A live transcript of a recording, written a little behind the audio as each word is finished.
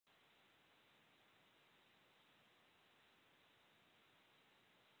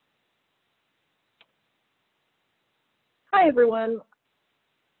Hi, everyone.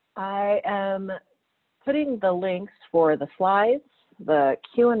 I am putting the links for the slides, the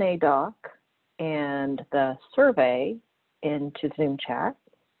Q&A doc, and the survey into Zoom chat.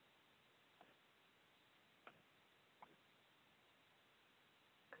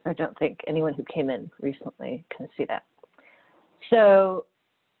 I don't think anyone who came in recently can see that. So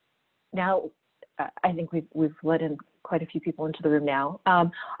now I think we've let in quite a few people into the room now.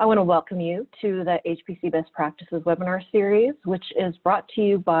 I want to welcome you to the HPC Best Practices webinar series, which is brought to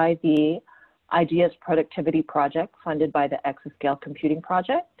you by the Ideas Productivity Project funded by the Exascale Computing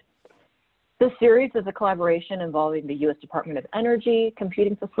Project. This series is a collaboration involving the U.S. Department of Energy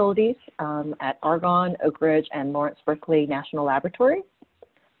computing facilities at Argonne, Oak Ridge, and Lawrence Berkeley National Laboratory.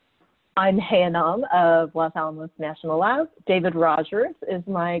 I'm Hayanam of Los Alamos National Lab. David Rogers is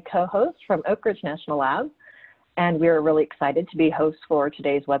my co-host from Oak Ridge National Lab, and we're really excited to be hosts for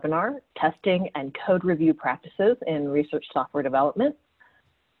today's webinar, Testing and Code Review Practices in Research Software Development.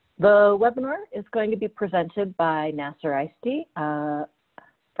 The webinar is going to be presented by Nasir Eisty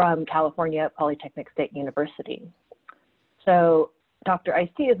from California Polytechnic State University. So Dr.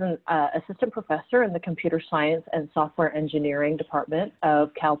 Eisty is an assistant professor in the Computer Science and Software Engineering Department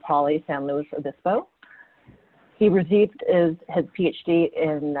of Cal Poly San Luis Obispo. He received his PhD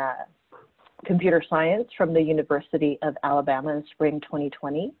in computer science from the University of Alabama in spring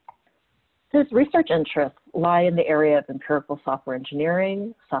 2020. His research interests lie in the area of empirical software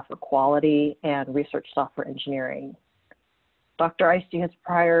engineering, software quality, and research software engineering. Dr. Eisty has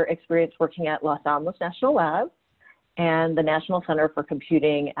prior experience working at Los Alamos National Lab and the National Center for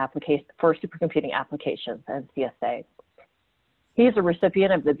Supercomputing Applications, and CSA. He's a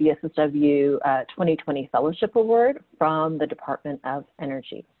recipient of the BSSW 2020 Fellowship Award from the Department of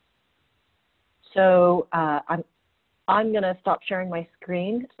Energy. So I'm going to stop sharing my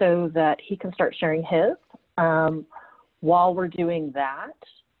screen so that he can start sharing his. While we're doing that,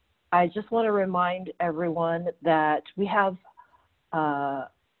 I just want to remind everyone that we have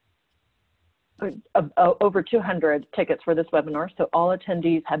over 200 tickets for this webinar, so all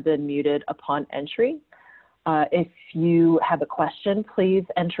attendees have been muted upon entry. If you have a question, please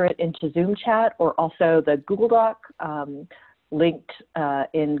enter it into Zoom chat or also the Google Doc linked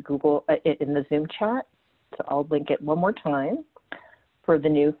in the Zoom chat. So I'll link it one more time for the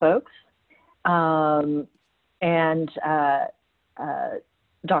new folks. Dr.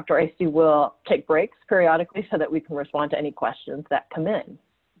 Eisty will take breaks periodically so that we can respond to any questions that come in.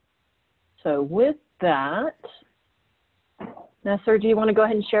 So with that, Nasir, do you want to go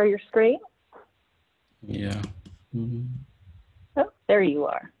ahead and share your screen? Yeah. Mm-hmm. Oh, there you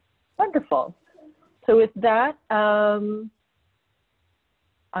are. Wonderful. So with that, I'm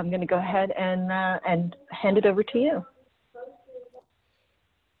going to go ahead and hand it over to you.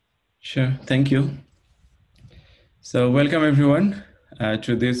 Sure. Thank you. So welcome everyone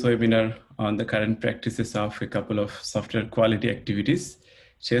to this webinar on the current practices of a couple of software quality activities,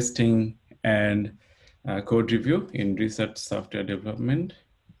 testing and code review in research software development.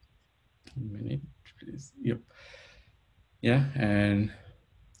 A minute, please. Yep. Yeah, and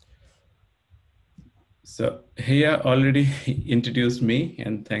so Heya already introduced me,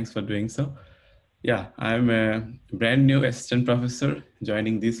 and thanks for doing so. Yeah, I'm a brand new assistant professor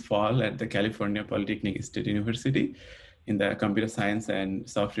joining this fall at the California Polytechnic State University in the Computer Science and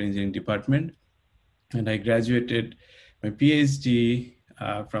Software Engineering Department. And I graduated my PhD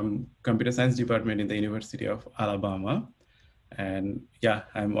from Computer Science Department in the University of Alabama. And yeah,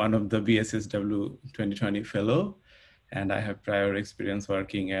 I'm one of the BSSW 2020 Fellow, and I have prior experience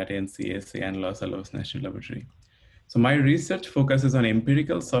working at NCSA and Los Alamos National Laboratory. So my research focuses on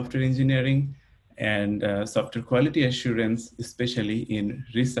empirical software engineering and software quality assurance, especially in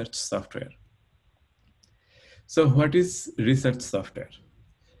research software. So what is research software?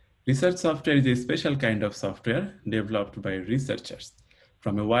 Research software is a special kind of software developed by researchers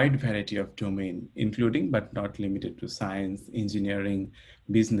from a wide variety of domains, including but not limited to science, engineering,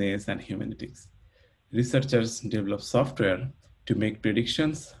 business, and humanities. Researchers develop software to make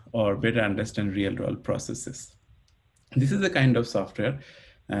predictions or better understand real-world processes. This is the kind of software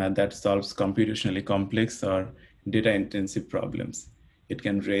that solves computationally complex or data-intensive problems. It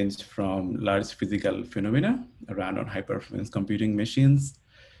can range from large physical phenomena run on high-performance computing machines,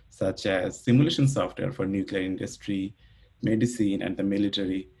 such as simulation software for nuclear industry, medicine, and the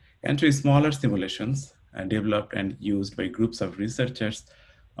military, and to smaller simulations developed and used by groups of researchers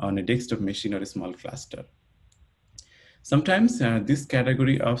on a desktop machine or a small cluster. Sometimes this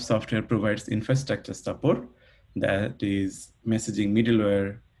category of software provides infrastructure support, that is messaging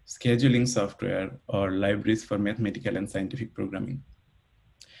middleware, scheduling software, or libraries for mathematical and scientific programming.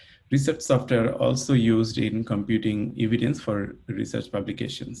 Research software are also used in computing evidence for research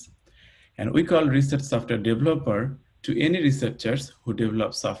publications. And we call research software developer to any researchers who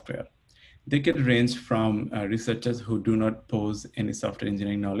develop software. They can range from researchers who do not pose any software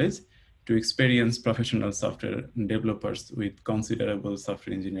engineering knowledge to experienced professional software developers with considerable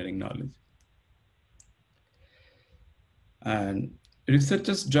software engineering knowledge. And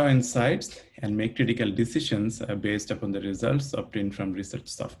researchers draw insights and make critical decisions based upon the results obtained from research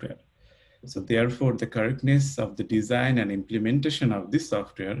software. So therefore, the correctness of the design and implementation of this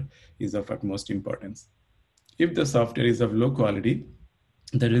software is of utmost importance. If the software is of low quality,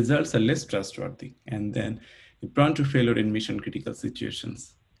 the results are less trustworthy and then prone to failure in mission critical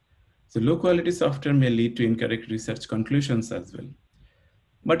situations. So low quality software may lead to incorrect research conclusions as well.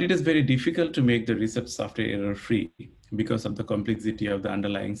 But it is very difficult to make the research software error-free because of the complexity of the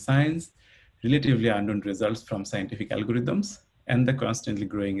underlying science, relatively unknown results from scientific algorithms, and the constantly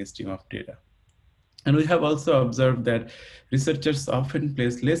growing stream of data. And we have also observed that researchers often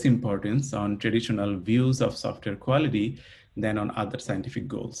place less importance on traditional views of software quality than on other scientific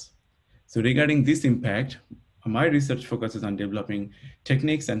goals. So regarding this impact, my research focuses on developing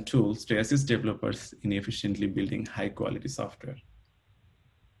techniques and tools to assist developers in efficiently building high quality software.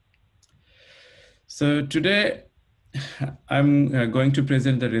 So today, I'm going to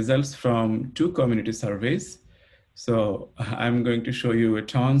present the results from 2 community surveys. So I'm going to show you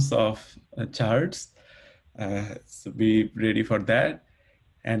tons of charts. So be ready for that.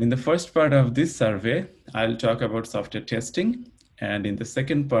 And in the first part of this survey, I'll talk about software testing. And in the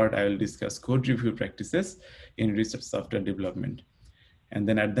second part, I will discuss code review practices in research software development. And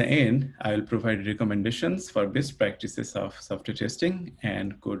then at the end, I will provide recommendations for best practices of software testing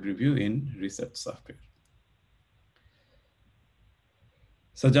and code review in research software.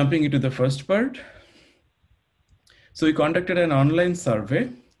 So jumping into the first part. So we conducted an online survey.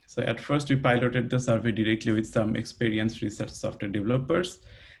 So at first we piloted the survey directly with some experienced research software developers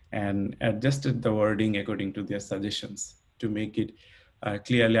and adjusted the wording according to their suggestions to make it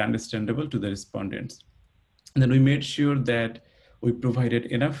clearly understandable to the respondents. And then we made sure that we provided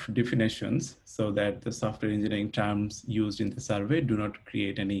enough definitions so that the software engineering terms used in the survey do not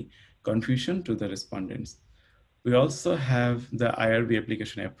create any confusion to the respondents. We also have the IRB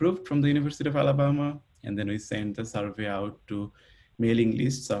application approved from the University of Alabama, and then we sent the survey out to mailing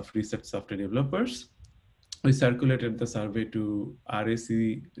lists of research software developers. We circulated the survey to RAC,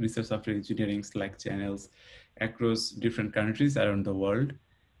 Research Software Engineering Slack channels across different countries around the world.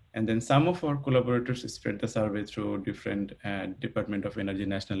 And then some of our collaborators spread the survey through different Department of Energy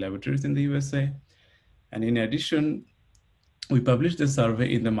national laboratories in the USA. And in addition, we published the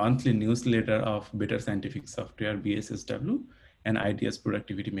survey in the monthly newsletter of Better Scientific Software, BSSW, and IDS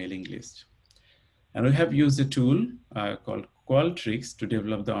productivity mailing list. And we have used a tool called Qualtrics to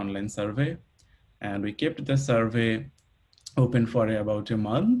develop the online survey. And we kept the survey open for about a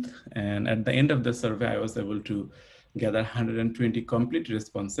month. And at the end of the survey, I was able to gather 120 complete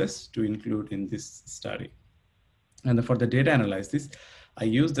responses to include in this study. And for the data analysis, I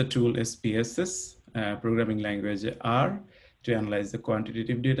used the tool SPSS, programming language R, to analyze the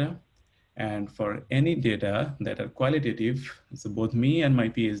quantitative data. And for any data that are qualitative, so both me and my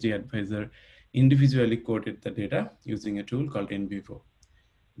PhD advisor individually coded the data using a tool called NVivo.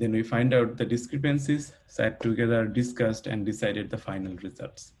 Then we find out the discrepancies, sat together, discussed, and decided the final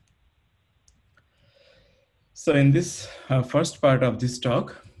results. So in this first part of this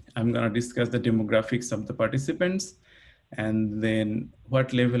talk, I'm going to discuss the demographics of the participants, and then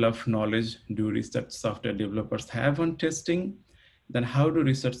what level of knowledge do research software developers have on testing, then how do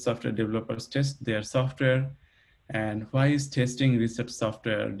research software developers test their software, and why is testing research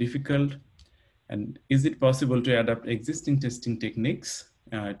software difficult, and is it possible to adapt existing testing techniques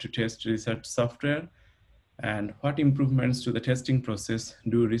to test research software, and what improvements to the testing process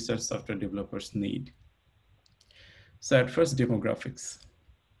do research software developers need. So at first, demographics.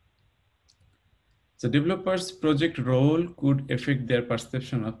 So developers' project role could affect their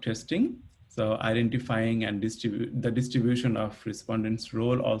perception of testing. So identifying and the distribution of respondents'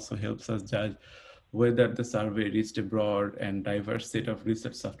 role also helps us judge whether the survey reached a broad and diverse set of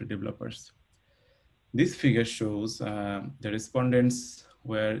research software developers. This figure shows the respondents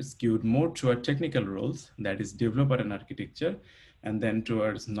were skewed more toward technical roles, that is developer and architecture, and then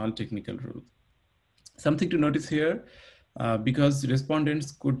towards non-technical roles. Something to notice here, because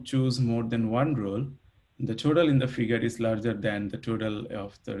respondents could choose more than one role, the total in the figure is larger than the total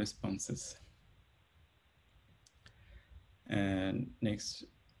of the responses. And next,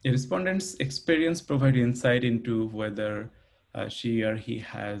 a respondent's experience provides insight into whether she or he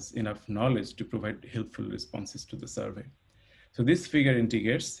has enough knowledge to provide helpful responses to the survey. So this figure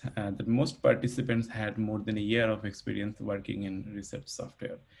indicates that most participants had more than a year of experience working in research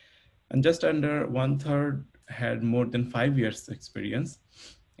software. And just under 1/3 had more than 5 years experience,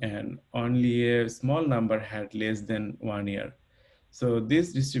 and only a small number had less than 1 year. So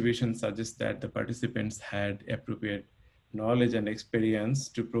this distribution suggests that the participants had appropriate knowledge and experience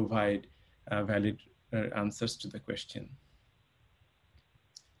to provide valid answers to the question.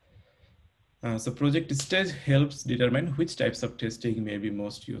 So project stage helps determine which types of testing may be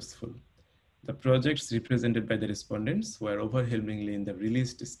most useful. The projects represented by the respondents were overwhelmingly in the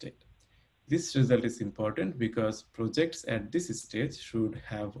released state. This result is important because projects at this stage should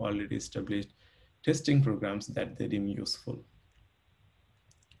have already established testing programs that they deem useful.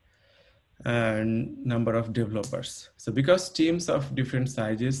 And number of developers. So because teams of different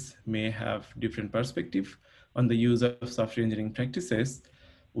sizes may have different perspective on the use of software engineering practices,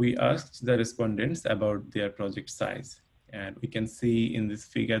 we asked the respondents about their project size. And we can see in this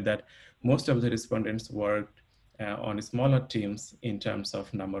figure that most of the respondents worked on smaller teams in terms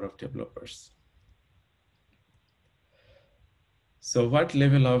of number of developers. So what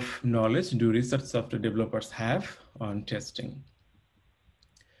level of knowledge do research software developers have on testing?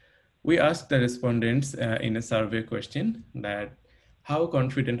 We asked the respondents in a survey question that how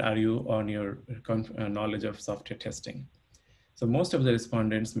confident are you on your knowledge of software testing? So most of the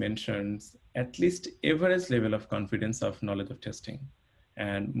respondents mentioned at least average level of confidence of knowledge of testing.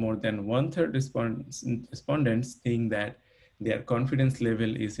 And more than 1/3 respondents think that their confidence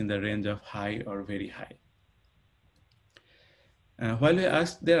level is in the range of high or very high. While we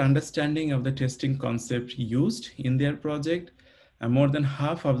asked their understanding of the testing concept used in their project, more than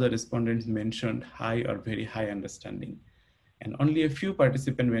half of the respondents mentioned high or very high understanding, and only a few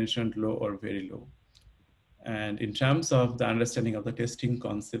participants mentioned low or very low. And in terms of the understanding of the testing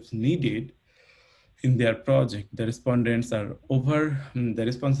concepts needed in their project, the responses are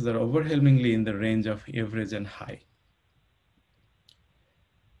overwhelmingly in the range of average and high.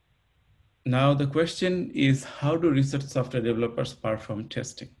 Now the question is, how do research software developers perform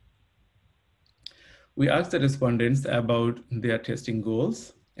testing? We asked the respondents about their testing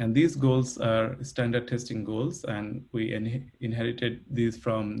goals, and these goals are standard testing goals, and we inherited these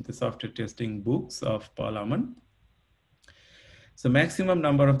from the software testing books of Paul Ammann. So maximum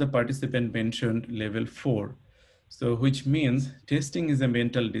number of the participants mentioned level 4, so which means testing is a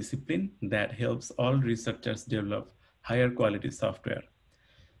mental discipline that helps all researchers develop higher quality software.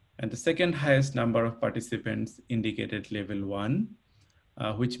 And the second highest number of participants indicated level 1,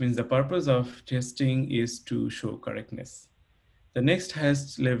 which means the purpose of testing is to show correctness. The next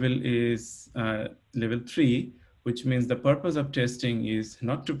highest level is level 3, which means the purpose of testing is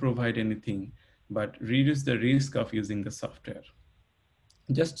not to provide anything, but reduce the risk of using the software.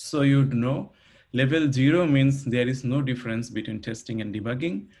 Just so you know, level 0 means there is no difference between testing and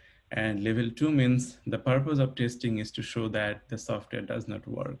debugging, and level 2 means the purpose of testing is to show that the software does not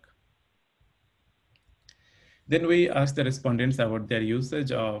work. Then we asked the respondents about their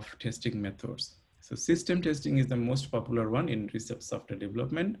usage of testing methods. So system testing is the most popular one in research software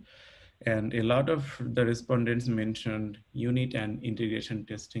development. And a lot of the respondents mentioned unit and integration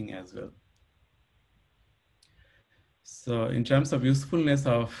testing as well. So in terms of usefulness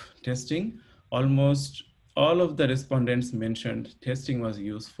of testing, almost all of the respondents mentioned testing was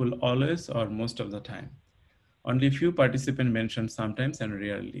useful always or most of the time. Only a few participants mentioned sometimes and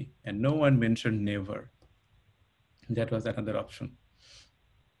rarely, and no one mentioned never. That was another option.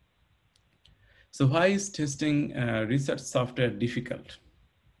 So why is testing research software difficult?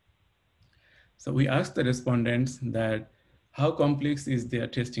 So we asked the respondents that how complex is their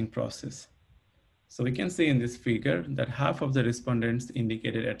testing process? So we can see in this figure that half of the respondents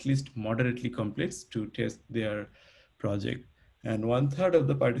indicated at least moderately complex to test their project, and 1/3 of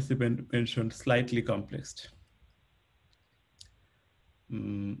the participants mentioned slightly complex.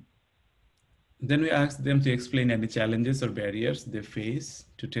 Then we asked them to explain any challenges or barriers they face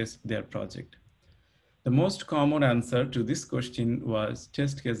to test their project. The most common answer to this question was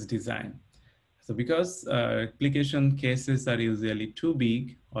test case design. So because application cases are usually too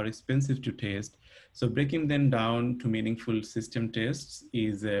big or expensive to test, so breaking them down to meaningful system tests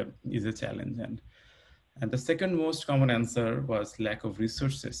is a challenge. And the second most common answer was lack of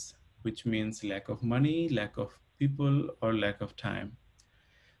resources, which means lack of money, lack of people, or lack of time.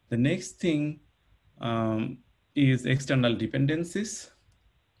 The next thing is external dependencies,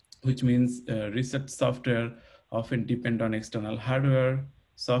 which means research software often depend on external hardware,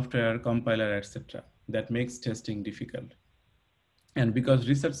 software, compiler, etc. That makes testing difficult. And because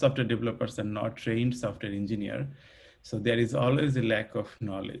research software developers are not trained software engineer, so there is always a lack of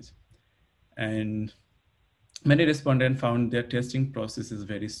knowledge. And Many respondents found their testing process is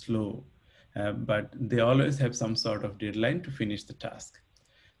very slow, but they always have some sort of deadline to finish the task.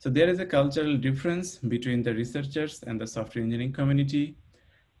 So there is a cultural difference between the researchers and the software engineering community.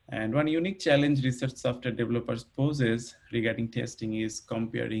 And one unique challenge research software developers poses regarding testing is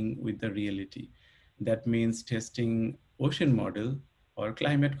comparing with the reality. That means testing ocean model or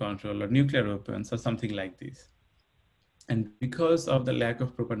climate control or nuclear weapons or something like this. And because of the lack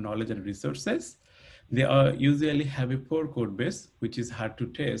of proper knowledge and resources, they usually have a poor code base, which is hard to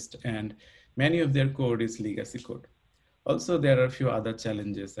test, and many of their code is legacy code. Also, there are a few other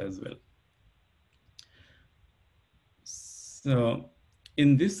challenges as well. So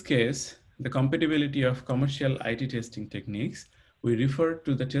in this case, the compatibility of commercial IT testing techniques, we refer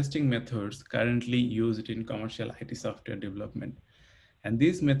to the testing methods currently used in commercial IT software development. And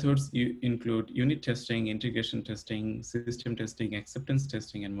these methods include unit testing, integration testing, system testing, acceptance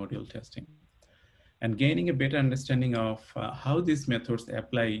testing, and module testing. And gaining a better understanding of how these methods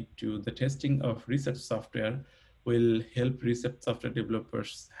apply to the testing of research software will help research software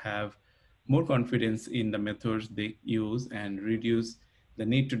developers have more confidence in the methods they use and reduce the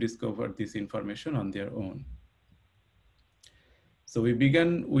need to discover this information on their own. So we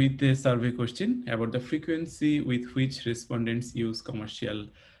began with a survey question about the frequency with which respondents use commercial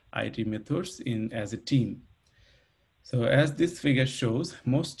IT methods as a team. So as this figure shows,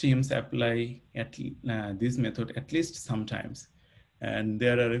 most teams apply this method at least sometimes. And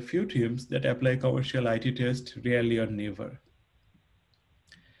there are a few teams that apply commercial IT test rarely or never.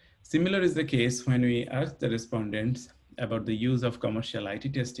 Similar is the case when we ask the respondents about the use of commercial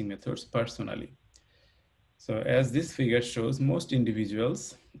IT testing methods personally. So as this figure shows, most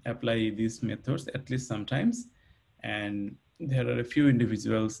individuals apply these methods at least sometimes, and there are a few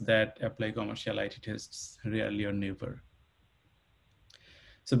individuals that apply commercial IT tests rarely or never.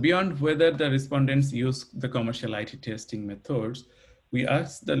 So beyond whether the respondents use the commercial IT testing methods, we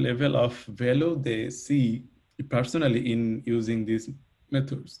asked the level of value they see personally in using these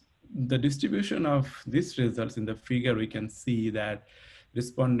methods. The distribution of these results in the figure, we can see that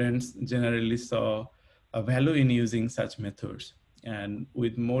respondents generally saw a value in using such methods, and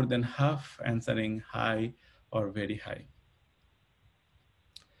with more than half answering high or very high.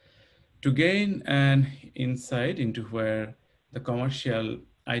 To gain an insight into where the commercial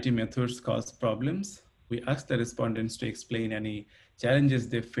IT methods cause problems, we asked the respondents to explain any challenges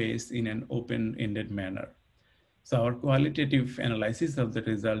they face in an open-ended manner. So our qualitative analysis of the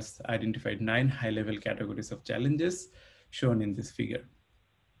results identified 9 high-level categories of challenges shown in this figure.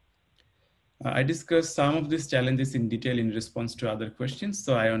 I discussed some of these challenges in detail in response to other questions,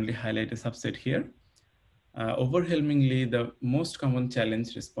 so I only highlight a subset here. Overwhelmingly, the most common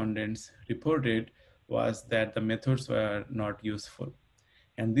challenge respondents reported was that the methods were not useful.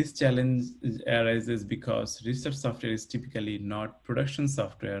 And this challenge arises because research software is typically not production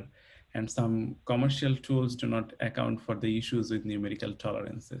software, and some commercial tools do not account for the issues with numerical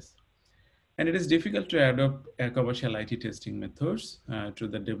tolerances. And it is difficult to adopt commercial IT testing methods to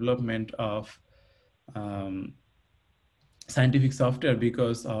the development of scientific software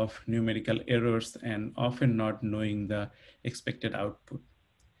because of numerical errors and often not knowing the expected output.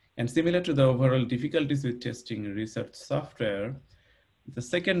 And similar to the overall difficulties with testing research software, the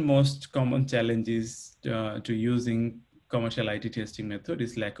second most common challenge is to using commercial IT testing method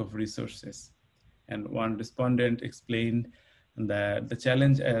is lack of resources. And one respondent explained that the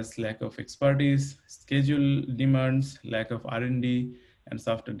challenge as lack of expertise, schedule demands, lack of R&D, and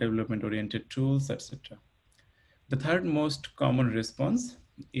software development oriented tools, etc. The third most common response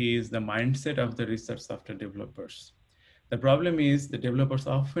is the mindset of the research software developers. The problem is the developers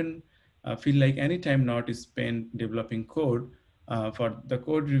often feel like any time not is spent developing code for the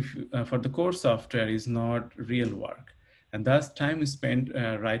core software is not real work, and thus time spent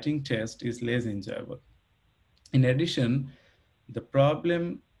writing tests is less enjoyable. In addition, the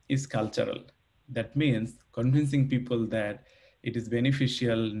problem is cultural. That means convincing people that it is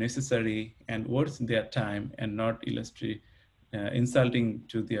beneficial, necessary, and worth their time and not insulting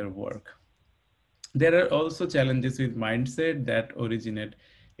to their work. There are also challenges with mindset that originate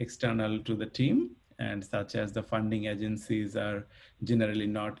external to the team, and such as the funding agencies are generally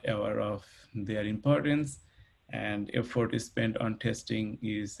not aware of their importance, and effort is spent on testing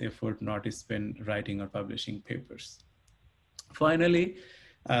is effort not spent writing or publishing papers. Finally,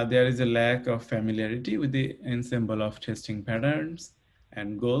 there is a lack of familiarity with the ensemble of testing patterns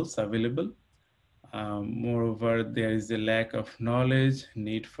and goals available. Moreover, there is a lack of knowledge,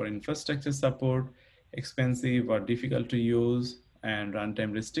 need for infrastructure support, expensive or difficult to use, and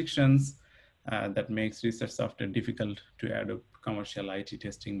runtime restrictions that makes research software difficult to adopt commercial IT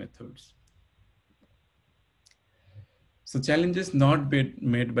testing methods. So challenges not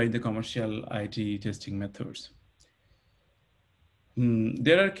made by the commercial IT testing methods.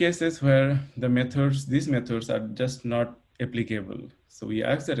 There are cases where these methods are just not applicable. So we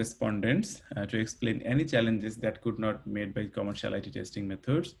asked the respondents to explain any challenges that could not be made by commercial IT testing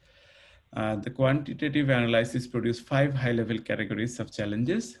methods. The quantitative analysis produced 5 high-level categories of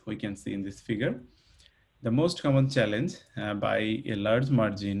challenges we can see in this figure. The most common challenge by a large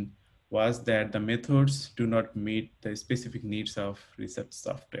margin was that the methods do not meet the specific needs of research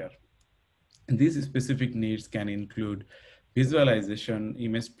software. And these specific needs can include visualization,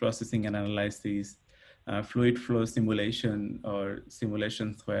 image processing and analysis, fluid flow simulation, or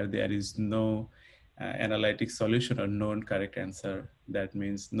simulations where there is no analytic solution or known correct answer. That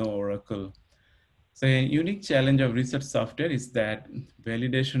means no oracle. So a unique challenge of research software is that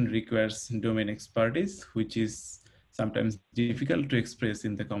validation requires domain expertise, which is sometimes difficult to express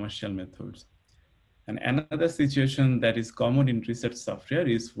in the commercial methods. And another situation that is common in research software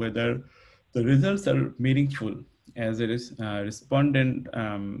is whether the results are meaningful. As a respondent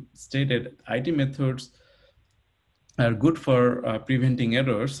stated, IT methods are good for preventing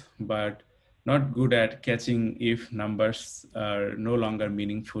errors, but not good at catching if numbers are no longer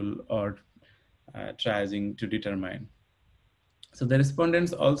meaningful or trying to determine. So the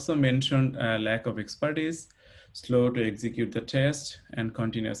respondents also mentioned a lack of expertise, slow to execute the test, and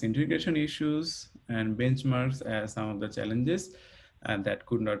continuous integration issues and benchmarks as some of the challenges that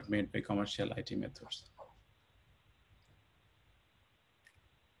could not be made by commercial IT methods.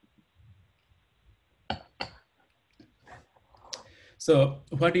 So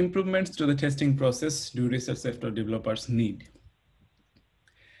what improvements to the testing process do research software developers need?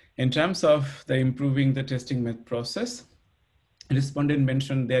 In terms of the improving the testing process, respondent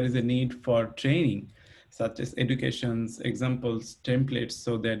mentioned there is a need for training, such as educations, examples, templates,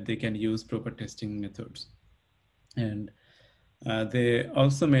 so that they can use proper testing methods. And they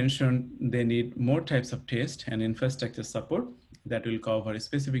also mentioned they need more types of test and infrastructure support that will cover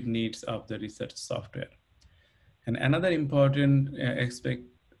specific needs of the research software. And another important aspect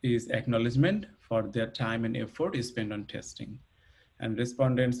is acknowledgement for their time and effort spent on testing. And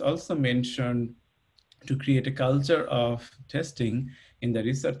respondents also mentioned to create a culture of testing in the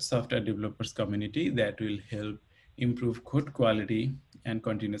research software developers community that will help improve code quality and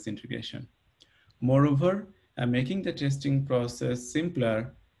continuous integration. Moreover, making the testing process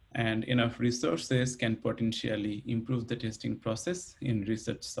simpler and enough resources can potentially improve the testing process in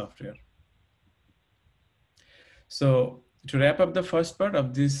research software. So to wrap up the first part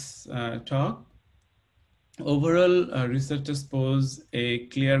of this talk, overall, researchers pose a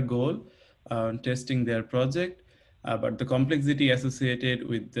clear goal on testing their project, but the complexity associated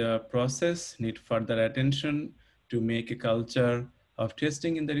with the process need further attention to make a culture of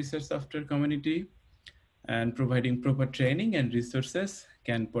testing in the research software community, and providing proper training and resources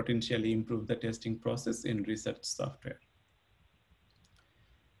can potentially improve the testing process in research software.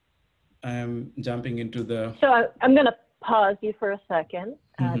 I'm jumping into the... So I'm going to pause you for a second,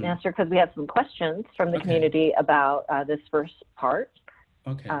 Nasir, because we have some questions from the community about this first part.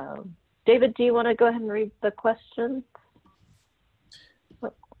 Okay. David, do you want to go ahead and read the question?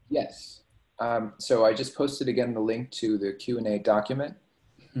 Yes. So I just posted again the link to the Q&A document.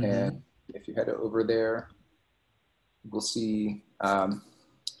 And if you head over there, we'll see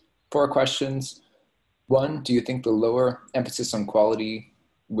 4 questions. 1, do you think the lower emphasis on quality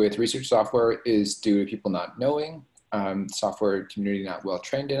with research software is due to people not knowing, software community not well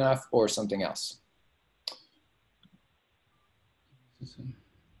trained enough, or something else?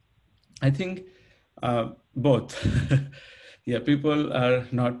 I think both. Yeah, people are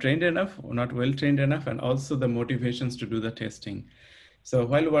not trained enough, or not well trained enough, and also the motivations to do the testing. So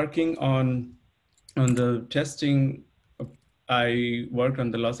while working on the testing, I worked on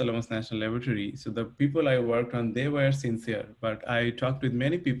the Los Alamos National Laboratory. So the people I worked on, they were sincere, but I talked with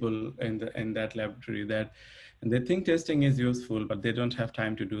many people in that laboratory and they think testing is useful, but they don't have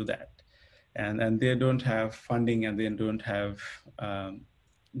time to do that. And they don't have funding, and they don't have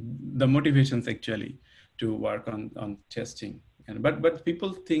the motivations actually to work on testing. But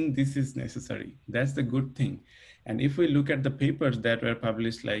people think this is necessary. That's the good thing. And if we look at the papers that were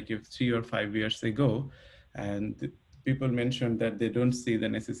published like 3 or 5 years ago, and people mentioned that they don't see the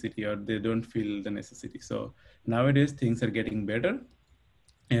necessity or they don't feel the necessity. So nowadays things are getting better,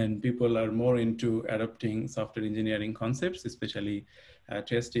 and people are more into adopting software engineering concepts, especially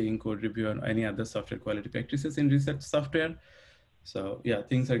testing, code review, and any other software quality practices in research software. So yeah,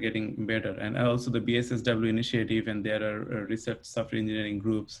 things are getting better. And also the BSSW initiative, and there are research software engineering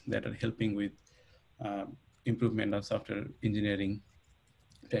groups that are helping with improvement of software engineering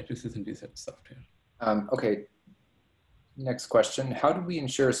practices in research software. Okay. Next question, how do we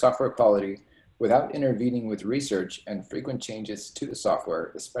ensure software quality without intervening with research and frequent changes to the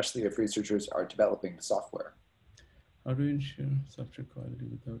software, especially if researchers are developing the software? How do we ensure software quality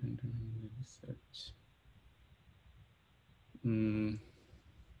without intervening with research?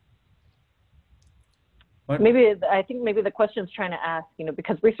 I think maybe the question is trying to ask,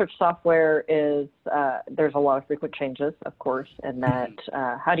 because research software is, there's a lot of frequent changes, of course, and that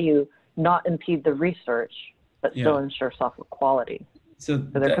how do you not impede the research, but still ensure software quality? So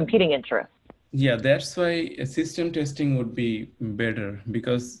they're competing interests. Yeah, that's why system testing would be better,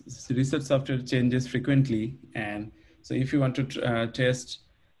 because research software changes frequently. And so if you want to test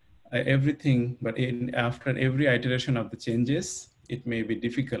everything, but after every iteration of the changes, it may be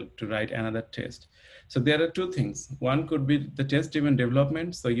difficult to write another test. So there are two things. One could be the test-driven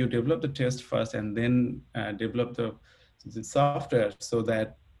development. So you develop the test first and then develop the software so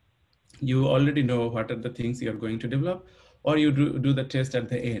that you already know what are the things you're going to develop, or you do the test at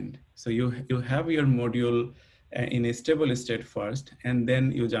the end. So you have your module in a stable state first, and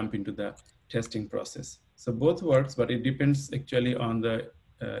then you jump into the testing process. So both works, but it depends actually on the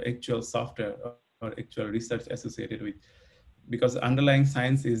actual software or actual research associated with, because underlying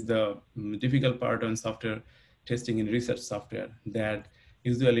science is the difficult part on software testing in research software that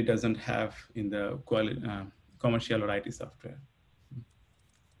usually doesn't have in the commercial or IT software.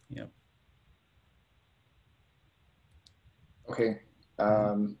 Yeah. Okay.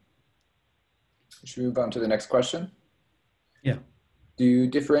 Should we move on to the next question? Yeah. Do you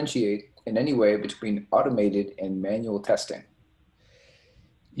differentiate in any way between automated and manual testing?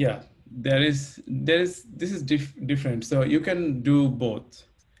 Yeah, this is different. So you can do both,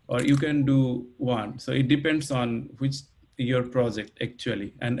 or you can do one. So it depends on which your project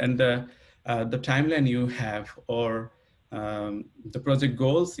actually, and the timeline you have, or the project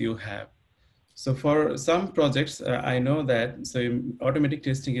goals you have. So for some projects, I know that automatic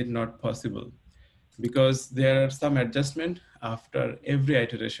testing is not possible, because there are some adjustment after every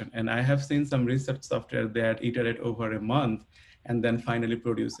iteration. And I have seen some research software that iterate over a month and then finally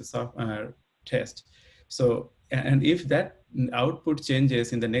produce a software test. So, and if that output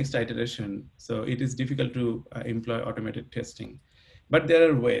changes in the next iteration, so it is difficult to employ automated testing. But there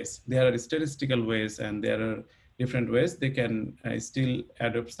are ways, there are statistical ways, and there are different ways they can still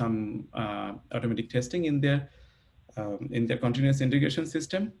adopt some automatic testing in their continuous integration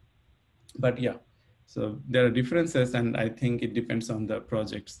system. But yeah, so there are differences, and I think it depends on the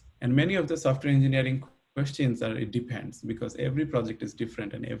projects. And many of the software engineering questions are, it depends, because every project is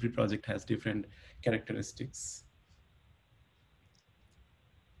different and every project has different characteristics.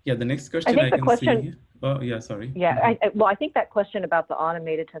 Yeah, the next question I can see here. Oh, yeah, sorry. Yeah, I think that question about the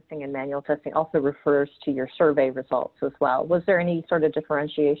automated testing and manual testing also refers to your survey results as well. Was there any sort of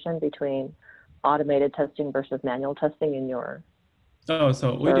differentiation between automated testing versus manual testing in your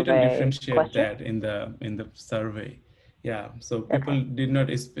so we didn't differentiate that in the survey. Yeah, so people did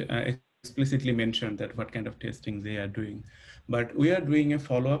not explicitly mention that what kind of testing they are doing, but we are doing a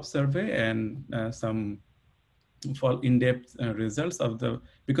follow-up survey and some in-depth results of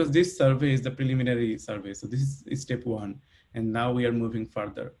because this survey is the preliminary survey. So this is step 1, and now we are moving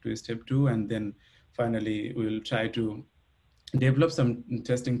further to step 2, and then finally we will try to develop some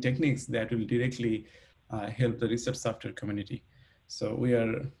testing techniques that will directly help the research software community. So we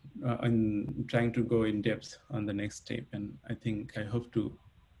are trying to go in depth on the next step, and I hope to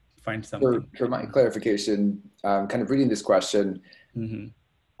find something. For my clarification, kind of reading this question,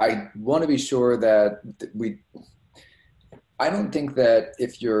 I want to be sure that I don't think that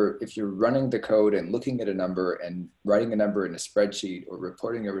if you're running the code and looking at a number and writing a number in a spreadsheet or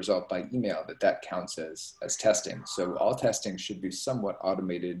reporting a result by email, that counts as testing. So all testing should be somewhat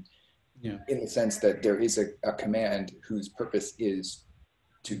automated, in the sense that there is a command whose purpose is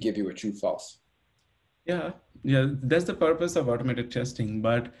to give you a true false. Yeah, that's the purpose of automated testing,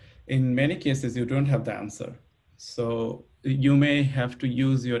 but in many cases you don't have the answer. So you may have to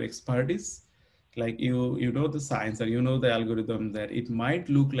use your expertise, like you know the science, or you know the algorithm, that it might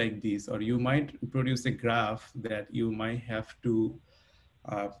look like this, or you might produce a graph that you might have to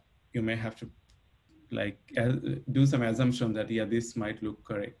like do some assumption that this might look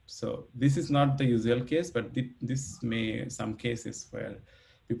correct. So this is not the usual case, but this may some cases where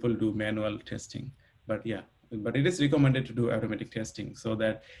people do manual testing. But it is recommended to do automatic testing, so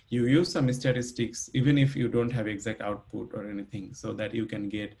that you use some statistics even if you don't have exact output or anything, so that you can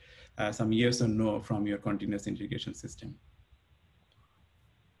get some yes or no from your continuous integration system.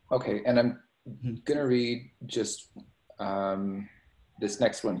 Okay, and I'm gonna read just this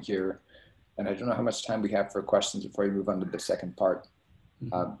next one here. And I don't know how much time we have for questions before we move on to the second part.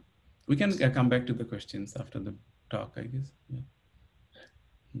 We can come back to the questions after the talk, I guess. Yeah.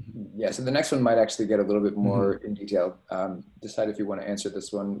 Yeah, so the next one might actually get a little bit more in detail. Decide if you want to answer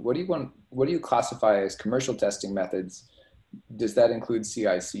this one. What do you classify as commercial testing methods? Does that include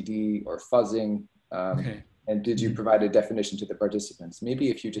CI/CD or fuzzing? Okay. And did you provide a definition to the participants? Maybe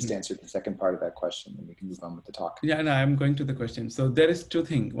if you just answered the second part of that question, then we can move on with the talk. Yeah, no, I'm going to the question. So there is two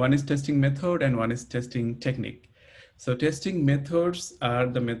things. One is testing method and one is testing technique. So testing methods are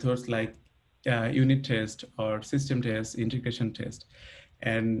the methods like unit test or system test, integration test.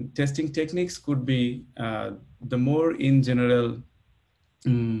 And testing techniques could be the more in general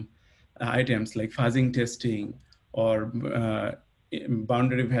items like fuzzing testing or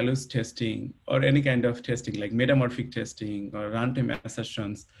boundary values testing or any kind of testing like metamorphic testing or runtime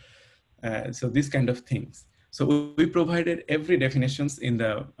assertions. So these kind of things. So we provided every definitions in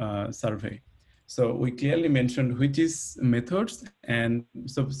the survey. So we clearly mentioned which is methods, and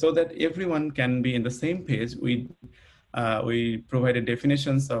so that everyone can be in the same page, we provided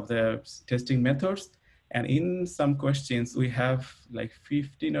definitions of the testing methods. And in some questions, we have like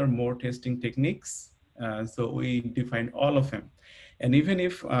 15 or more testing techniques. So we defined all of them. And even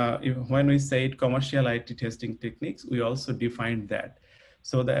if when we said commercial IT testing techniques, we also defined that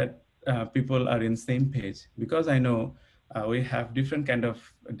so that people are in same page, because I know we have different kind of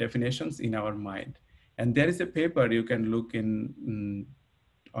definitions in our mind. And there is a paper you can look in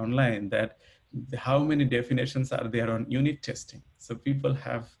online that how many definitions are there on unit testing. So people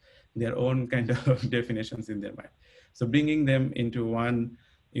have their own kind of definitions in their mind. So bringing them into one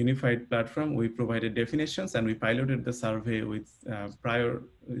unified platform, we provided definitions and we piloted the survey with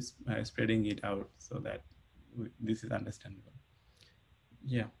spreading it out so that this is understandable.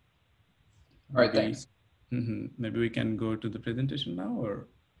 Yeah. All right, thanks. Maybe we can go to the presentation now, or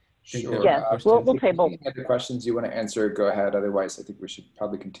take sure. Yes, we'll table. If you have the questions you want to answer, go ahead. Otherwise, I think we should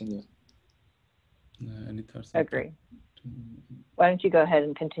probably continue. Any thoughts? Agree. Why don't you go ahead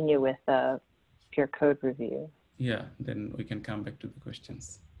and continue with pure code review? Yeah, then we can come back to the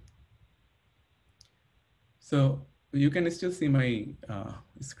questions. So you can still see my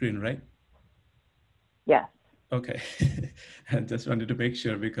screen, right? Yes. Okay. I just wanted to make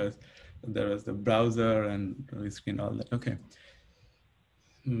sure because there was the browser and the screen, all that. Okay.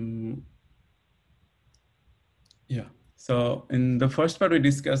 Yeah. So in the first part, we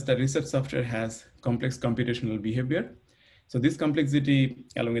discussed that research software has complex computational behavior. So this complexity,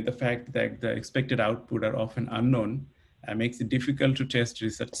 along with the fact that the expected output are often unknown, makes it difficult to test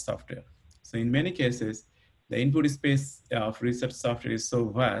research software. So in many cases, the input space of research software is so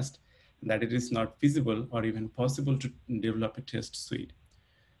vast that it is not feasible or even possible to develop a test suite.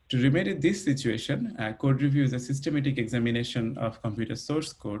 To remedy this situation, code review is a systematic examination of computer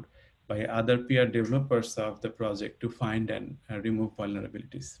source code by other peer developers of the project to find and remove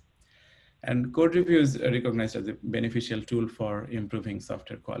vulnerabilities. And code review is recognized as a beneficial tool for improving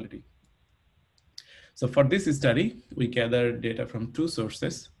software quality. So for this study, we gathered data from two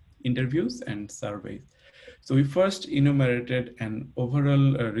sources, interviews and surveys. So we first enumerated an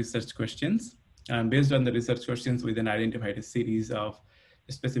overall research questions. And based on the research questions, we then identified a series of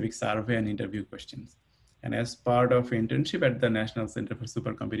specific survey and interview questions. And as part of internship at the National Center for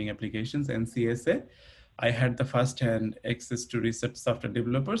Supercomputing Applications, NCSA, I had the first-hand access to research software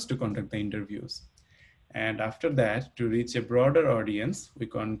developers to conduct the interviews. And after that, to reach a broader audience, we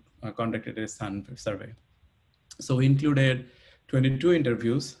conducted a survey. So we included 22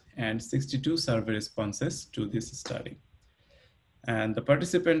 interviews and 62 survey responses to this study. And the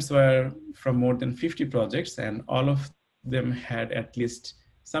participants were from more than 50 projects, and all of them had at least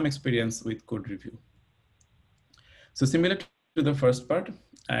some experience with code review. So similar to the first part,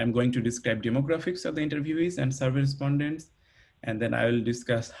 I'm going to describe demographics of the interviewees and survey respondents, and then I will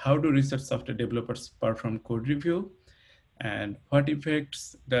discuss how do research software developers perform code review, and what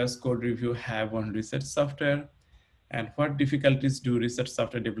effects does code review have on research software, and what difficulties do research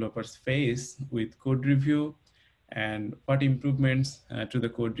software developers face with code review, and what improvements to the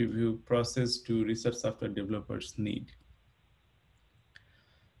code review process do research software developers need.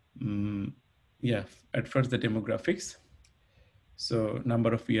 Yeah, at first the demographics. So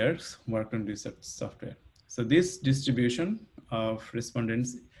number of years worked on research software. So this distribution of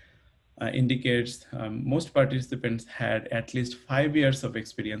respondents indicates most participants had at least 5 years of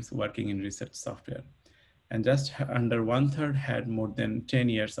experience working in research software, and just under 1/3 had more than 10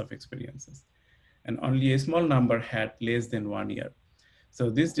 years of experiences, and only a small number had less than 1 year.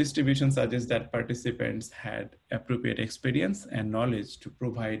 So this distribution suggests that participants had appropriate experience and knowledge to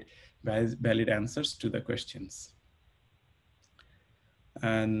provide valid answers to the questions.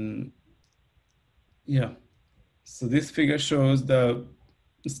 And yeah, so this figure shows the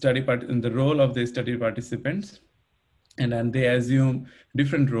study part in the role of the study participants. And then they assume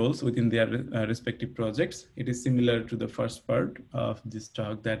different roles within their respective projects. It is similar to the first part of this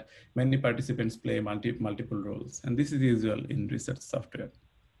talk that many participants play multiple roles. And this is usual in research software.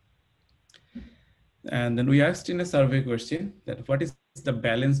 And then we asked in a survey question that what is the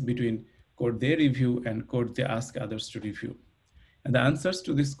balance between code they review and code they ask others to review? And the answers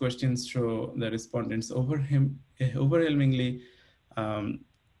to these questions show the respondents overwhelmingly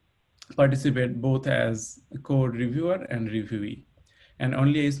participate both as a code reviewer and reviewee. And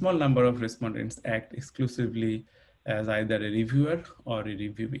only a small number of respondents act exclusively as either a reviewer or a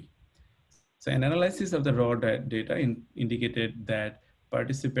reviewee. So an analysis of the raw data indicated that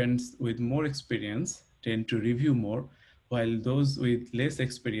participants with more experience tend to review more, while those with less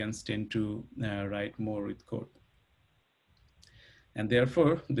experience tend to write more with code. And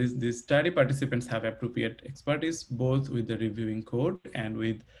therefore, these study participants have appropriate expertise both with the reviewing code and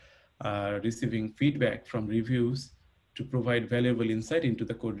with receiving feedback from reviews to provide valuable insight into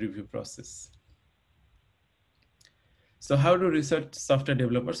the code review process. So how do research software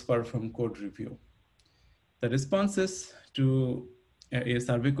developers perform code review? The responses to a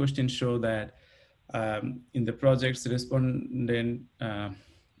survey question show that in the project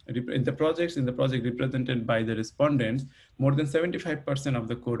represented by the respondents, more than 75% of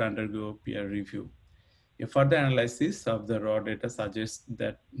the code undergo peer review. A further analysis of the raw data suggests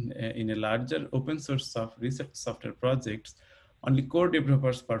that in a larger open source research software projects, only code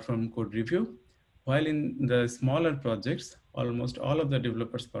developers perform code review, while in the smaller projects, almost all of the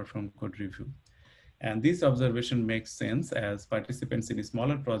developers perform code review. And this observation makes sense as participants in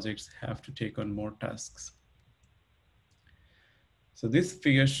smaller projects have to take on more tasks. So this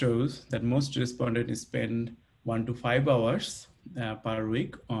figure shows that most respondents spend 1 to 5 hours per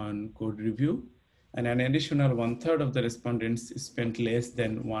week on code review, and an additional 1/3 of the respondents spent less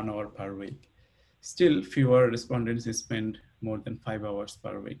than 1 hour per week. Still, fewer respondents spend more than 5 hours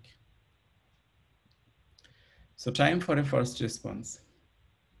per week. So time for a first response.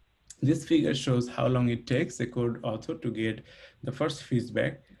 This figure shows how long it takes a code author to get the first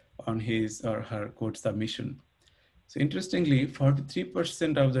feedback on his or her code submission. So interestingly,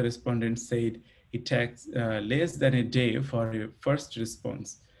 43% of the respondents said it takes less than a day for a first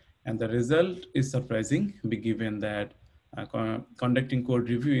response. And the result is surprising, given that conducting code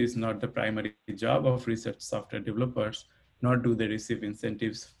review is not the primary job of research software developers, nor do they receive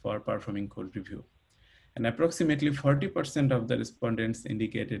incentives for performing code review. And approximately 40% of the respondents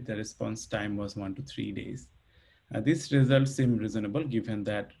indicated the response time was 1 to 3 days. These results seem reasonable given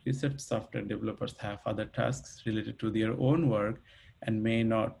that research software developers have other tasks related to their own work and may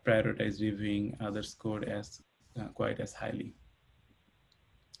not prioritize reviewing others' code as quite as highly.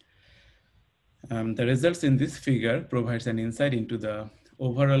 The results in this figure provides an insight into the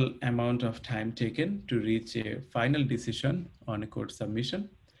overall amount of time taken to reach a final decision on a code submission.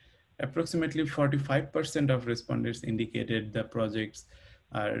 Approximately 45% of respondents indicated the projects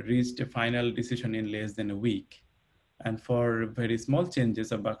reached a final decision in less than a week. And for very small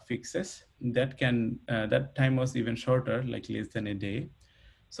changes or bug fixes, that time was even shorter, like less than a day.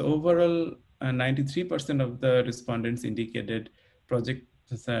 So overall, 93% of the respondents indicated projects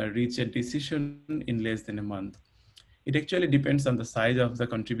reach a decision in less than a month. It actually depends on the size of the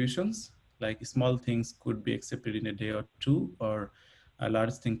contributions. Like small things could be accepted in a day or two, or a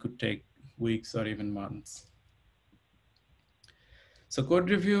large thing could take weeks or even months. So code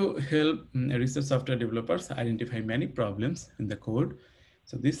review help research software developers identify many problems in the code.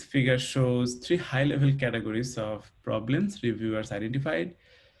 So this figure shows 3 high-level categories of problems reviewers identified.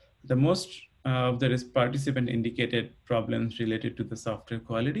 The most of the participant indicated problems related to the software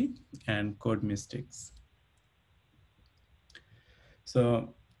quality and code mistakes.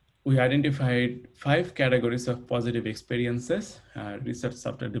 So we identified 5 categories of positive experiences research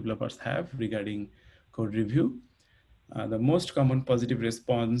software developers have regarding code review. The most common positive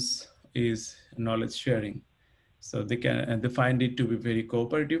response is knowledge sharing. So they find it to be a very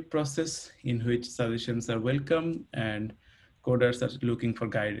cooperative process in which suggestions are welcome and coders are looking for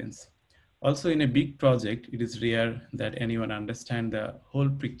guidance. Also in a big project, it is rare that anyone understands the whole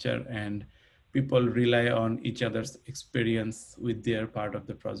picture and people rely on each other's experience with their part of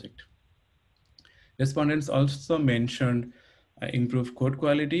the project. Respondents also mentioned improved code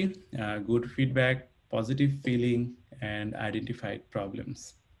quality, good feedback, positive feeling, and identified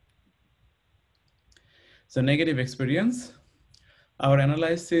problems. So negative experience. Our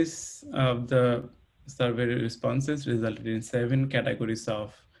analysis of the survey responses resulted in 7 categories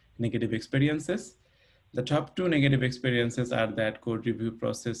of negative experiences. The top 2 negative experiences are that code review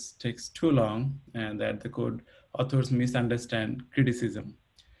process takes too long and that the code authors misunderstand criticism.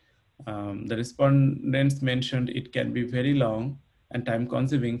 The respondents mentioned it can be very long and time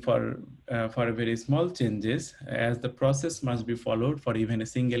consuming for very small changes, as the process must be followed for even a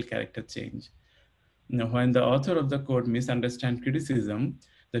single character change. Now, when the author of the code misunderstands criticism,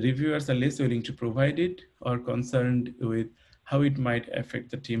 the reviewers are less willing to provide it or concerned with how it might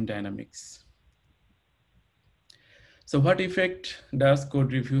affect the team dynamics. So what effect does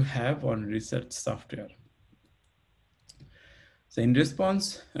code review have on research software? So in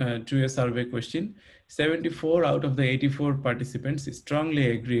response to a survey question, 74 out of the 84 participants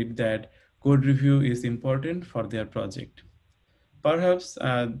strongly agreed that code review is important for their project. Perhaps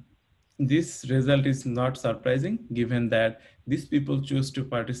this result is not surprising, given that these people choose to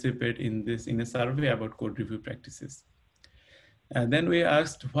participate in a survey about code review practices. And then we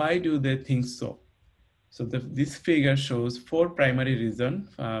asked, why do they think so? So this figure shows 4 primary reasons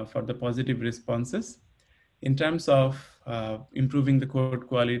for the positive responses. In terms of improving the code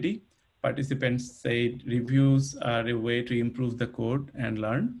quality, participants said reviews are a way to improve the code and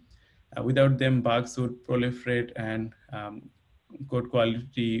learn. Without them, bugs would proliferate and code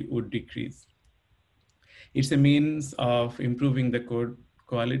quality would decrease. It's a means of improving the code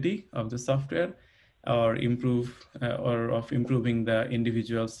quality of the software or of improving the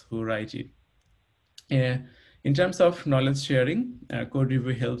individuals who write it. In terms of knowledge sharing, code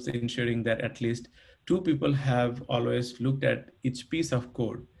review helps ensuring that at least 2 people have always looked at each piece of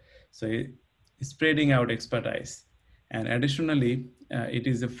code. So spreading out expertise. And additionally, it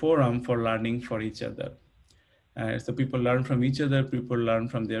is a forum for learning for each other. So people learn from each other, people learn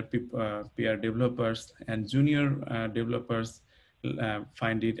from their peer developers, and junior developers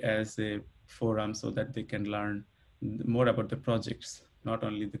find it as a forum so that they can learn more about the projects, not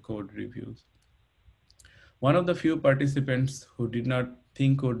only the code reviews. One of the few participants who did not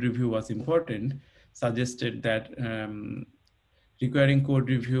think code review was important suggested that requiring code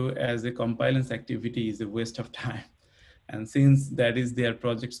review as a compliance activity is a waste of time. And since that is their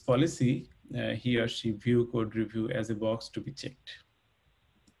project's policy, he or she view code review as a box to be checked.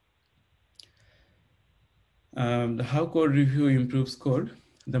 How code review improves code?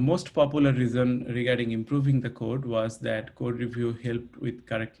 The most popular reason regarding improving the code was that code review helped with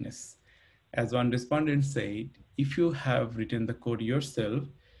correctness. As one respondent said, if you have written the code yourself,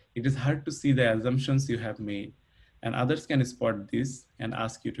 it is hard to see the assumptions you have made, and others can spot this and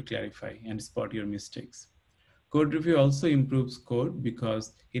ask you to clarify and spot your mistakes. Code review also improves code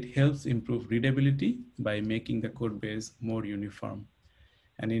because it helps improve readability by making the code base more uniform.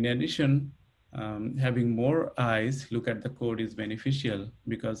 And in addition, having more eyes look at the code is beneficial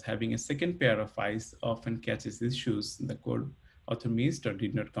because having a second pair of eyes often catches issues the code author missed or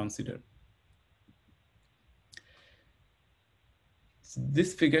did not consider. So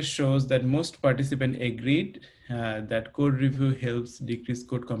this figure shows that most participants agreed that code review helps decrease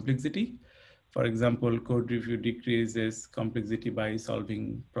code complexity. For example, code review decreases complexity by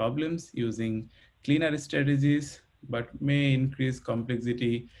solving problems using cleaner strategies, but may increase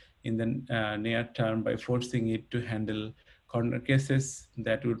complexity in the near term by forcing it to handle corner cases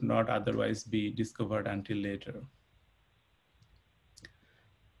that would not otherwise be discovered until later.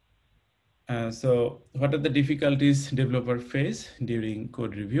 So what are the difficulties developers face during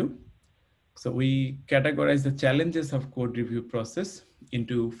code review? So we categorize the challenges of code review process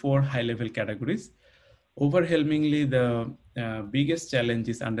into 4 high-level categories. Overwhelmingly, the biggest challenge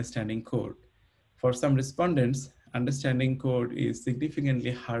is understanding code. For some respondents, understanding code is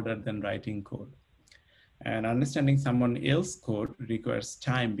significantly harder than writing code. And understanding someone else's code requires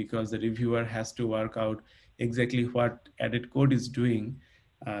time because the reviewer has to work out exactly what added code is doing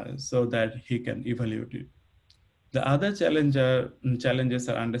so that he can evaluate it. The other challenges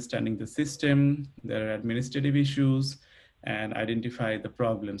are understanding the system, there are administrative issues, and identify the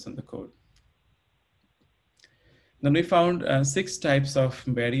problems in the code. Then we found 6 types of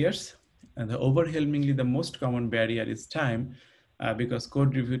barriers. And overwhelmingly, the most common barrier is time because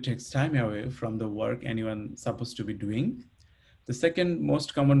code review takes time away from the work anyone's supposed to be doing. The second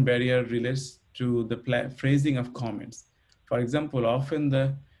most common barrier relates to the phrasing of comments. For example, often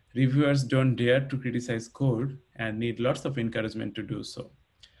the reviewers don't dare to criticize code and need lots of encouragement to do so.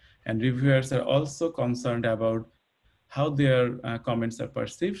 And reviewers are also concerned about how their comments are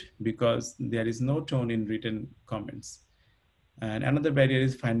perceived because there is no tone in written comments. And another barrier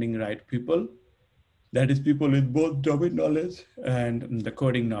is finding right people, that is people with both domain knowledge and the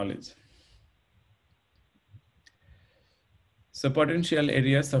coding knowledge. So potential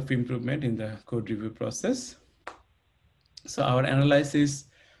areas of improvement in the code review process. So our analysis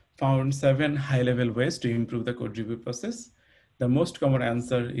found 7 high-level ways to improve the code review process. The most common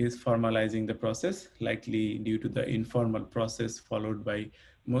answer is formalizing the process, likely due to the informal process followed by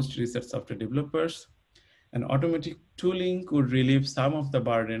most research software developers. And automatic tooling could relieve some of the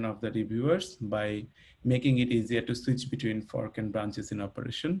burden of the reviewers by making it easier to switch between fork and branches in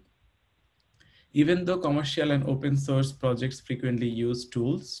operation. Even though commercial and open source projects frequently use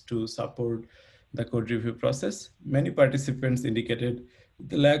tools to support the code review process, many participants indicated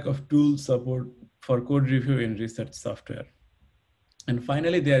the lack of tool support for code review in research software. And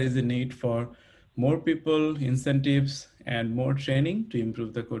finally, there is a need for more people, incentives, and more training to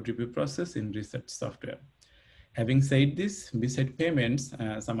improve the code review process in research software. Having said this, beside payments,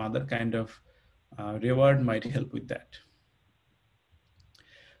 some other kind of reward might help with that.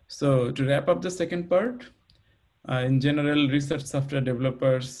 So to wrap up the second part, in general, research software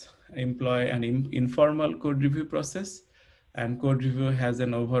developers employ an informal code review process, and code review has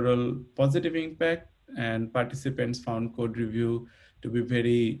an overall positive impact, and participants found code review to be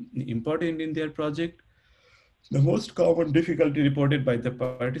very important in their project. The most common difficulty reported by the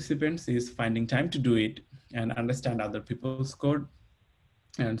participants is finding time to do it and understand other people's code.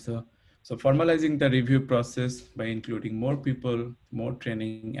 And so formalizing the review process by including more people, more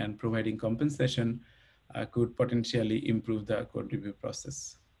training, and providing compensation could potentially improve the code review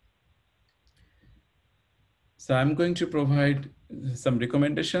process. So I'm going to provide some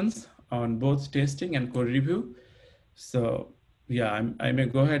recommendations on both testing and code review. So yeah, I may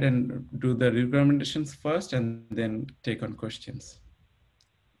go ahead and do the recommendations first and then take on questions.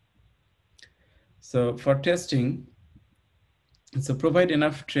 So for testing, so provide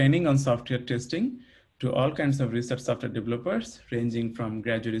enough training on software testing to all kinds of research software developers, ranging from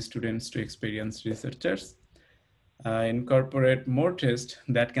graduate students to experienced researchers. Incorporate more tests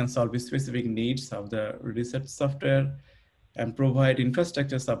that can solve the specific needs of the research software, and provide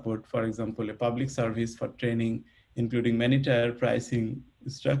infrastructure support, for example, a public service for training, including many-tier pricing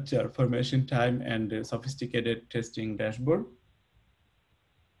structure for machine time and a sophisticated testing dashboard.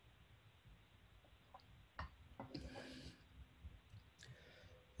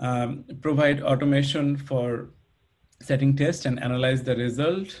 Provide automation for setting tests and analyze the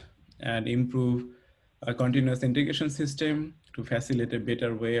result, and improve a continuous integration system to facilitate a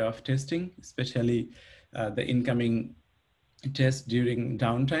better way of testing, especially the incoming test during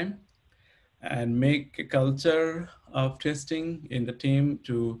downtime, and make a culture of testing in the team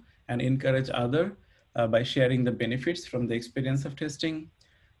to and encourage other by sharing the benefits from the experience of testing,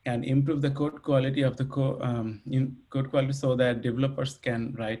 and improve the code quality of the code quality so that developers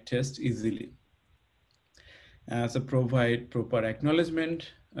can write tests easily. So provide proper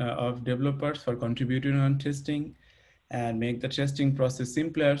acknowledgement of developers for contributing on testing, and make the testing process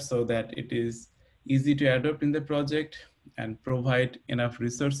simpler so that it is easy to adopt in the project, and provide enough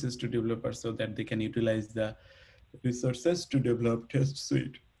resources to developers so that they can utilize the resources to develop test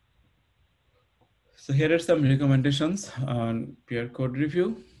suite. So here are some recommendations on peer code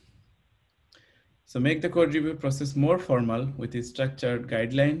review. So make the code review process more formal with a structured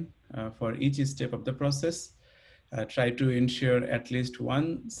guideline for each step of the process. Try to ensure at least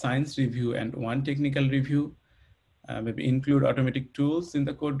one science review and one technical review. Maybe include automatic tools in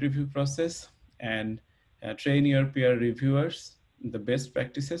the code review process, and train your peer reviewers the best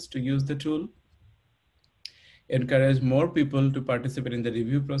practices to use the tool. Encourage more people to participate in the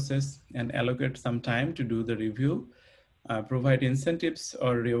review process and allocate some time to do the review. Provide incentives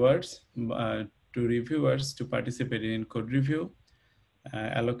or rewards to reviewers to participate in code review.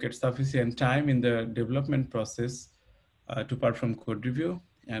 Allocate sufficient time in the development process to perform code review,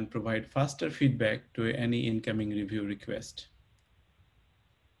 and provide faster feedback to any incoming review request.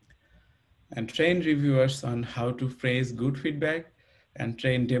 And train reviewers on how to phrase good feedback, and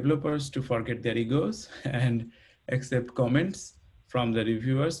train developers to forget their egos and accept comments from the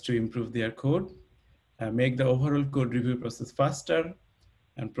reviewers to improve their code. Make the overall code review process faster,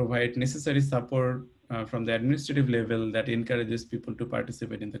 and provide necessary support from the administrative level that encourages people to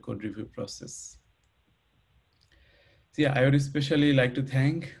participate in the code review process. So yeah, I would especially like to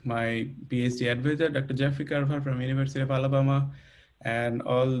thank my PhD advisor, Dr. Jeffrey Carver from University of Alabama, and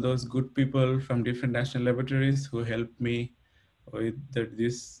all those good people from different national laboratories who helped me with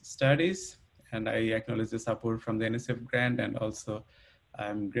these studies. And I acknowledge the support from the NSF grant, and also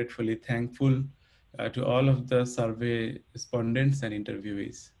I'm gratefully thankful to all of the survey respondents and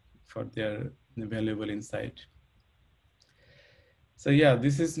interviewees for their valuable insight. So yeah,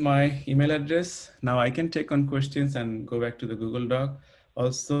 this is my email address. Now I can take on questions and go back to the Google Doc.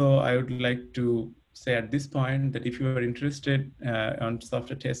 Also, I would like to say at this point that if you are interested on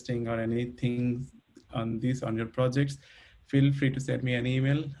software testing or anything on this on your projects, feel free to send me an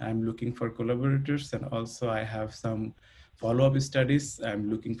email. I'm looking for collaborators, and also I have some follow-up studies. I'm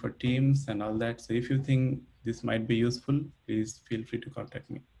looking for teams and all that. So if you think this might be useful, please feel free to contact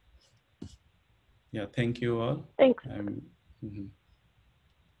me. Yeah, thank you all. Thanks.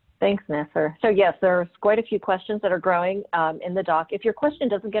 Thanks, Nasir. So yes, there's quite a few questions that are growing in the doc. If your question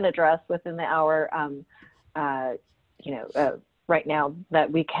doesn't get addressed within the hour, right now,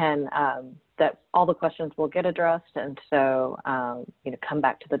 that we can, that all the questions will get addressed, and so come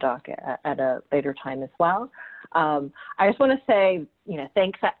back to the doc at a later time as well. I just want to say,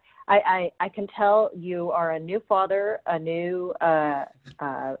 thanks. I can tell you are a new father, a new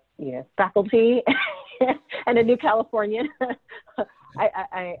faculty, and a new Californian.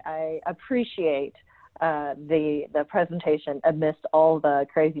 I appreciate the presentation amidst all the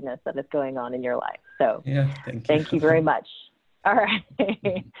craziness that is going on in your life. So yeah, thank you very much. All right.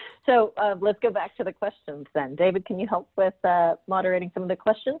 So let's go back to the questions then. David, can you help with moderating some of the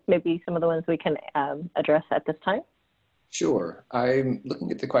questions? Maybe some of the ones we can address at this time? Sure. I'm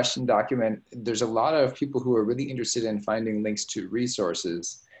looking at the question document. There's a lot of people who are really interested in finding links to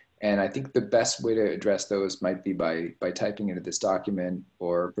resources. And I think the best way to address those might be by typing into this document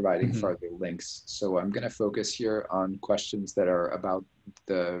or providing further links. So I'm going to focus here on questions that are about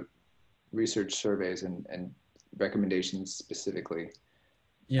the research surveys and recommendations specifically.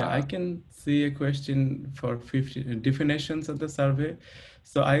 Yeah, I can see a question for 50 definitions of the survey.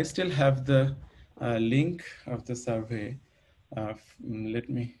 So I still have the link of the survey. Let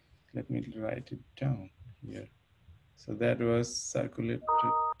me write it down here. So that was circulated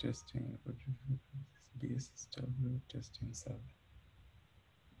testing, BSSW testing survey.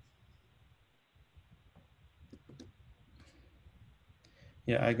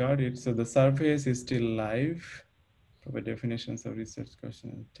 Yeah, I got it. So the surveys is still live. Provide definitions of research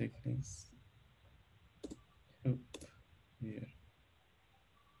questions and techniques. Here.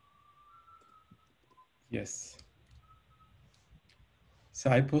 Yes.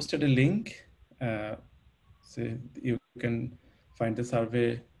 So I posted a link. So you can find the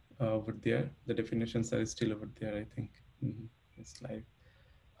survey over there. The definitions are still over there, I think. It's live.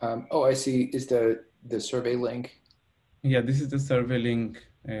 Oh, I see. Is the survey link? Yeah, this is the survey link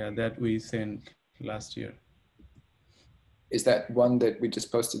that we sent last year. Is that one that we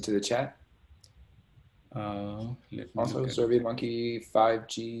just posted to the chat? Let me also, SurveyMonkey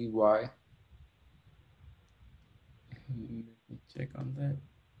 5GY. Let me check on that.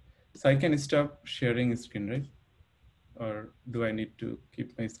 So I can stop sharing screen, right? Or do I need to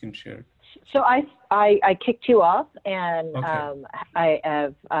keep my screen shared? So I kicked you off, and okay. I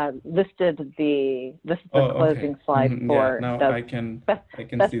have listed this is the closing slide for now the I can best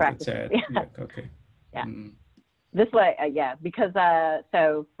see practices. the chat. Yeah, okay. Yeah. This way, because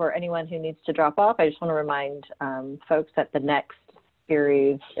so for anyone who needs to drop off, I just want to remind folks that the next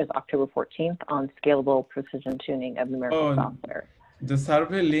series is October 14th on scalable precision tuning of numerical software. The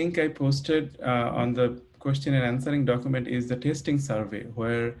survey link I posted on the question and answering document is the testing survey,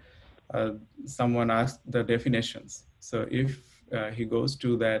 where someone asked the definitions. So if he goes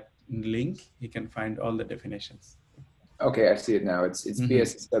to that link, he can find all the definitions. Okay, I see it now. It's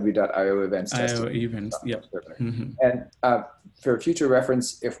bssw.io events testing. IO events, yeah. And for future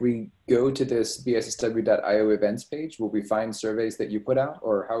reference, if we go to this bssw.io events page, will we find surveys that you put out,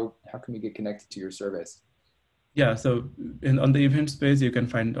 or how can we get connected to your surveys? Yeah, so on the events page, you can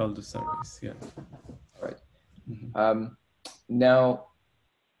find all the surveys, yeah. All right. Now,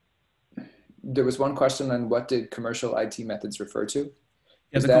 there was one question on what did commercial IT methods refer to?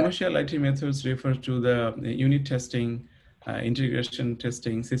 Yeah, the commercial IT methods refer to the unit testing, integration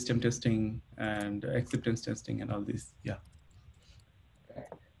testing, system testing, and acceptance testing, and all this. Yeah. Okay.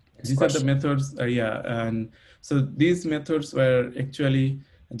 These are the methods. And so these methods were actually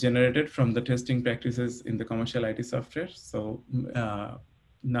generated from the testing practices in the commercial IT software. So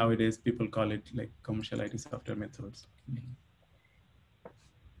nowadays people call it like commercial IT software methods.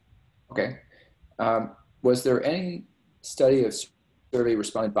 Okay. Was there any study of survey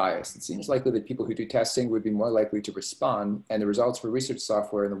respondent bias? It seems likely that people who do testing would be more likely to respond, and the results for research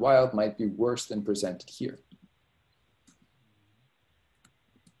software in the wild might be worse than presented here.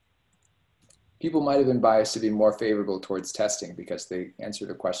 People might have been biased to be more favorable towards testing because they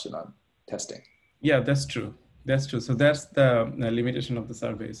answered a question on testing. Yeah, that's true. That's true. So that's the limitation of the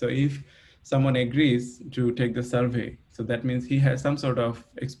survey. So if someone agrees to take the survey, so that means he has some sort of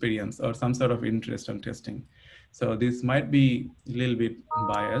experience or some sort of interest on testing. So this might be a little bit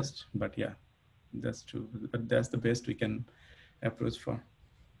biased, but yeah, that's true. But that's the best we can approach for.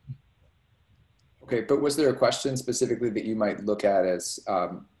 Okay, but was there a question specifically that you might look at as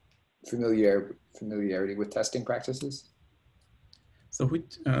familiarity with testing practices? So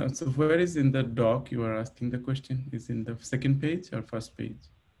so where is in the doc you are asking the question? Is in the second page or first page?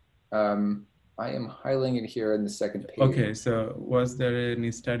 On I am highlighting it here in the second page. Okay, so was there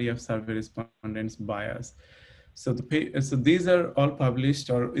any study of survey respondents' bias? So so these are all published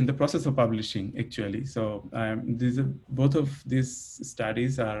or in the process of publishing actually. So both of these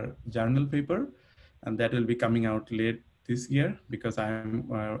studies are journal paper, and that will be coming out late this year because I'm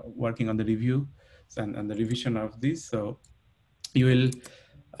working on the review and the revision of this. So you will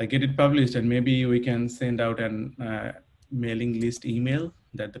get it published, and maybe we can send out an mailing list email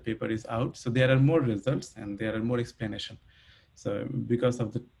that the paper is out. So there are more results and there are more explanation. So because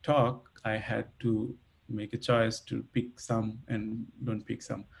of the talk, I had to make a choice to pick some and don't pick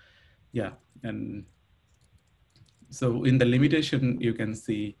some. Yeah, and so in the limitation, you can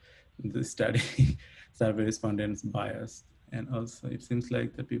see the study survey respondents bias. And also it seems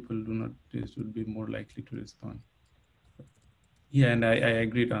like the people do not would be more likely to respond. Yeah, and I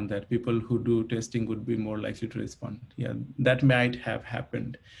agreed on that. People who do testing would be more likely to respond. Yeah, that might have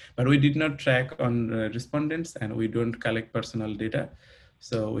happened, but we did not track on respondents and we don't collect personal data.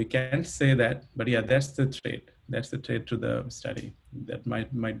 So we can't say that, but yeah, that's the trait. That's the trait to the study that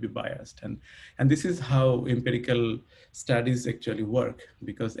might be biased. And this is how empirical studies actually work,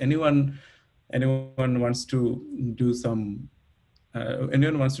 because anyone wants to do some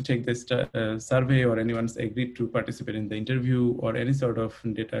anyone wants to take this survey, or anyone's agreed to participate in the interview or any sort of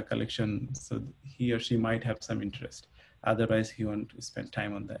data collection, so he or she might have some interest. Otherwise, he won't spend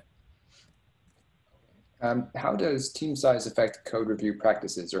time on that. How does team size affect code review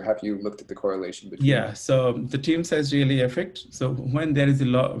practices, or have you looked at the correlation between? Yeah, so the team size really affects. So when there is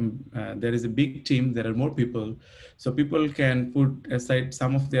there is a big team, there are more people. So people can put aside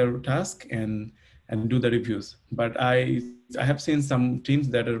some of their tasks and do the reviews. But I have seen some teams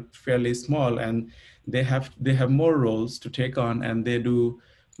that are fairly small, and they have more roles to take on, and they do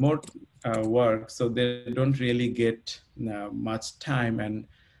more work. So they don't really get much time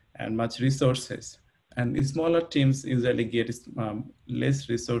and much resources. And smaller teams usually get less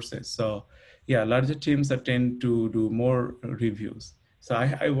resources. So yeah, larger teams tend to do more reviews. So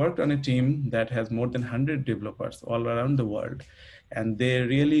I worked on a team that has more than 100 developers all around the world, and they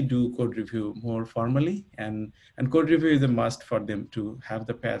really do code review more formally, and code review is a must for them to have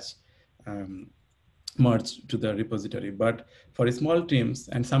the patch merged to the repository. But for small teams,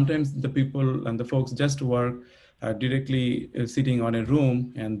 and sometimes the people and the folks just work directly sitting on a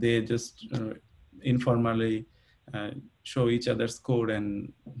room, and they just informally show each other's code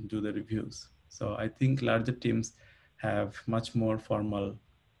and do the reviews. So I think larger teams have much more formal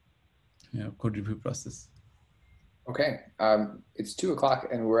code review process. Okay, it's 2 o'clock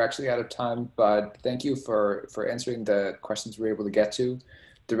and we're actually out of time, but thank you for answering the questions we were able to get to.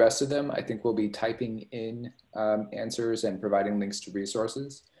 The rest of them, I think we'll be typing in answers and providing links to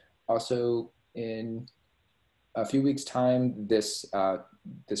resources. Also, in a few weeks' time, this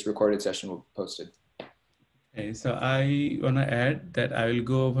recorded session will be posted. Okay, so I want to add that I will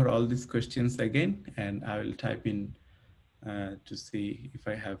go over all these questions again, and I will type in to see if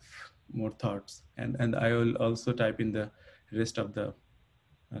I have more thoughts. And I will also type in the rest of the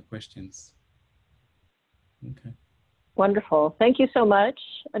questions. Okay. Wonderful. Thank you so much,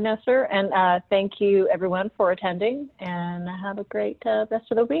 Nasir, and thank you everyone for attending, and have a great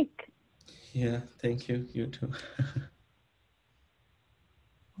rest of the week. Yeah, thank you. You too.